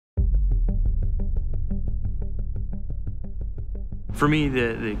For me,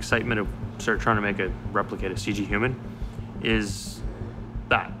 the excitement of trying to make replicate a CG human is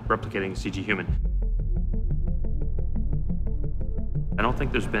that, replicating a CG human. I don't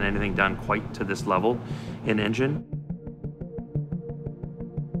think there's been anything done quite to this level in engine.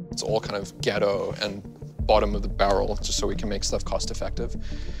 It's all kind of ghetto and bottom of the barrel, just so we can make stuff cost effective.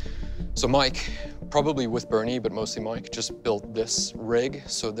 So Mike, probably with Bernie, but mostly Mike, just built this rig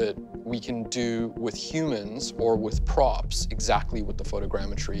so that we can do with humans or with props exactly what the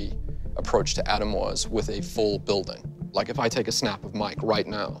photogrammetry approach to Adam was with a full building. Like if I take a snap of Mike right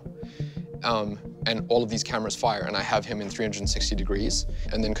now, and all of these cameras fire, and I have him in 360 degrees,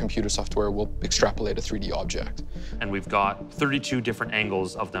 and then computer software will extrapolate a 3D object. And we've got 32 different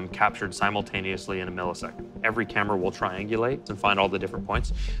angles of them captured simultaneously in a millisecond. Every camera will triangulate and find all the different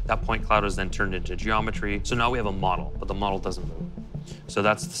points. That point cloud is then turned into geometry. So now we have a model, but the model doesn't move. So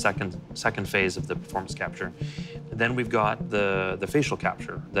that's the second phase of the performance capture. Then we've got the facial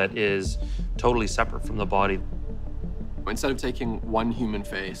capture that is totally separate from the body. Instead of taking one human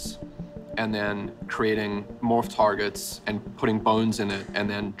face and then creating morph targets and putting bones in it and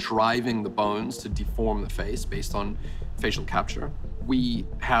then driving the bones to deform the face based on facial capture, we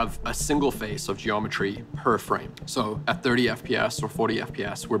have a single face of geometry per frame. So at 30 FPS or 40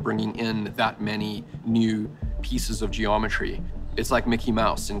 FPS, we're bringing in that many new pieces of geometry. It's like Mickey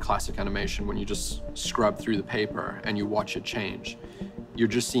Mouse in classic animation when you just scrub through the paper and you watch it change. You're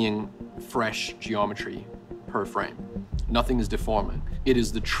just seeing fresh geometry per frame. Nothing is deforming. It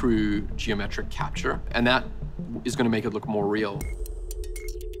is the true geometric capture, and that is going to make it look more real.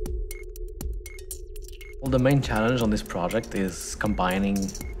 Well, the main challenge on this project is combining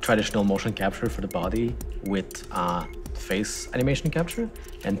traditional motion capture for the body with face animation capture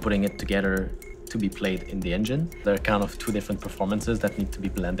and putting it together to be played in the engine. There are kind of two different performances that need to be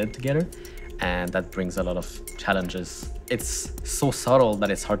blended together, and that brings a lot of challenges. It's so subtle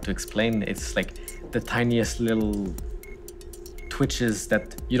that it's hard to explain. It's like the tiniest little twitches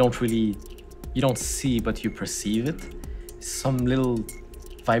that you don't see, but you perceive it. Some little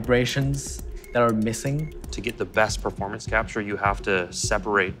vibrations that are missing. To get the best performance capture, you have to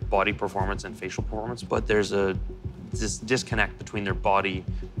separate body performance and facial performance, but there's this disconnect between their body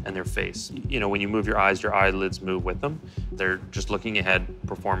and their face. You know, when you move your eyes, your eyelids move with them. They're just looking ahead,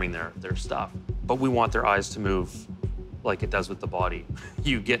 performing their stuff. But we want their eyes to move like it does with the body.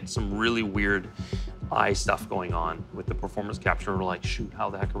 You get some really weird eye stuff going on with the performance capture. We're like, shoot, how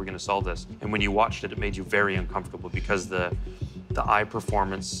the heck are we gonna solve this? And when you watched it, it made you very uncomfortable because the eye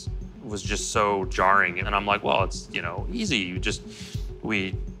performance was just so jarring. And I'm like, well, it's, you know, easy.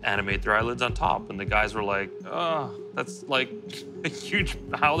 We animate their eyelids on top. And the guys were like, oh, that's like a huge,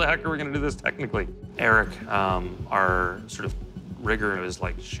 how the heck are we gonna do this technically? Eric, our sort of rigger, was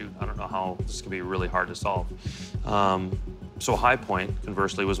like, shoot, I don't know how this is gonna be really hard to solve. So a high point,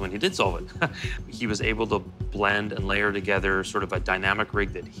 conversely, was when he did solve it. He was able to blend and layer together sort of a dynamic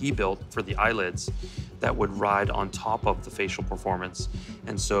rig that he built for the eyelids that would ride on top of the facial performance.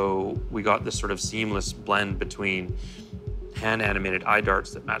 And so we got this sort of seamless blend between hand-animated eye darts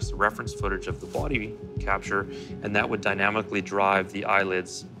that match the reference footage of the body capture, and that would dynamically drive the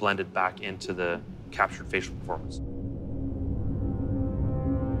eyelids blended back into the captured facial performance.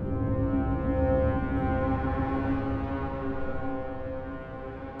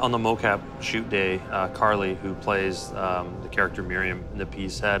 On the mocap shoot day, Carly, who plays the character Miriam in the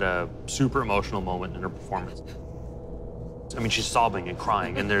piece, had a super emotional moment in her performance. I mean, she's sobbing and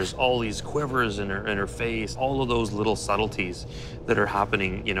crying, and there's all these quivers in her face, all of those little subtleties that are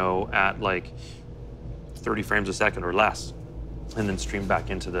happening, you know, at like 30 frames a second or less, and then stream back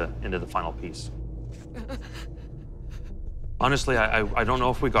into the final piece. Honestly, I don't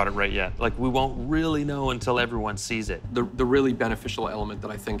know if we got it right yet. Like, we won't really know until everyone sees it. The really beneficial element that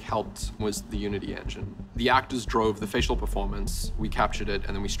I think helped was the Unity engine. The actors drove the facial performance, we captured it,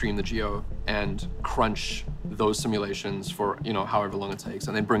 and then we stream the geo and crunch those simulations for, you know, however long it takes,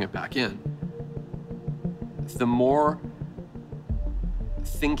 and then bring it back in. The more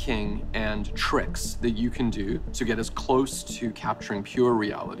thinking and tricks that you can do to get as close to capturing pure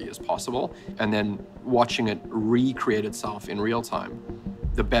reality as possible, and then watching it recreate itself in real time,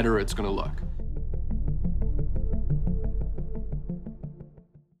 the better it's going to look.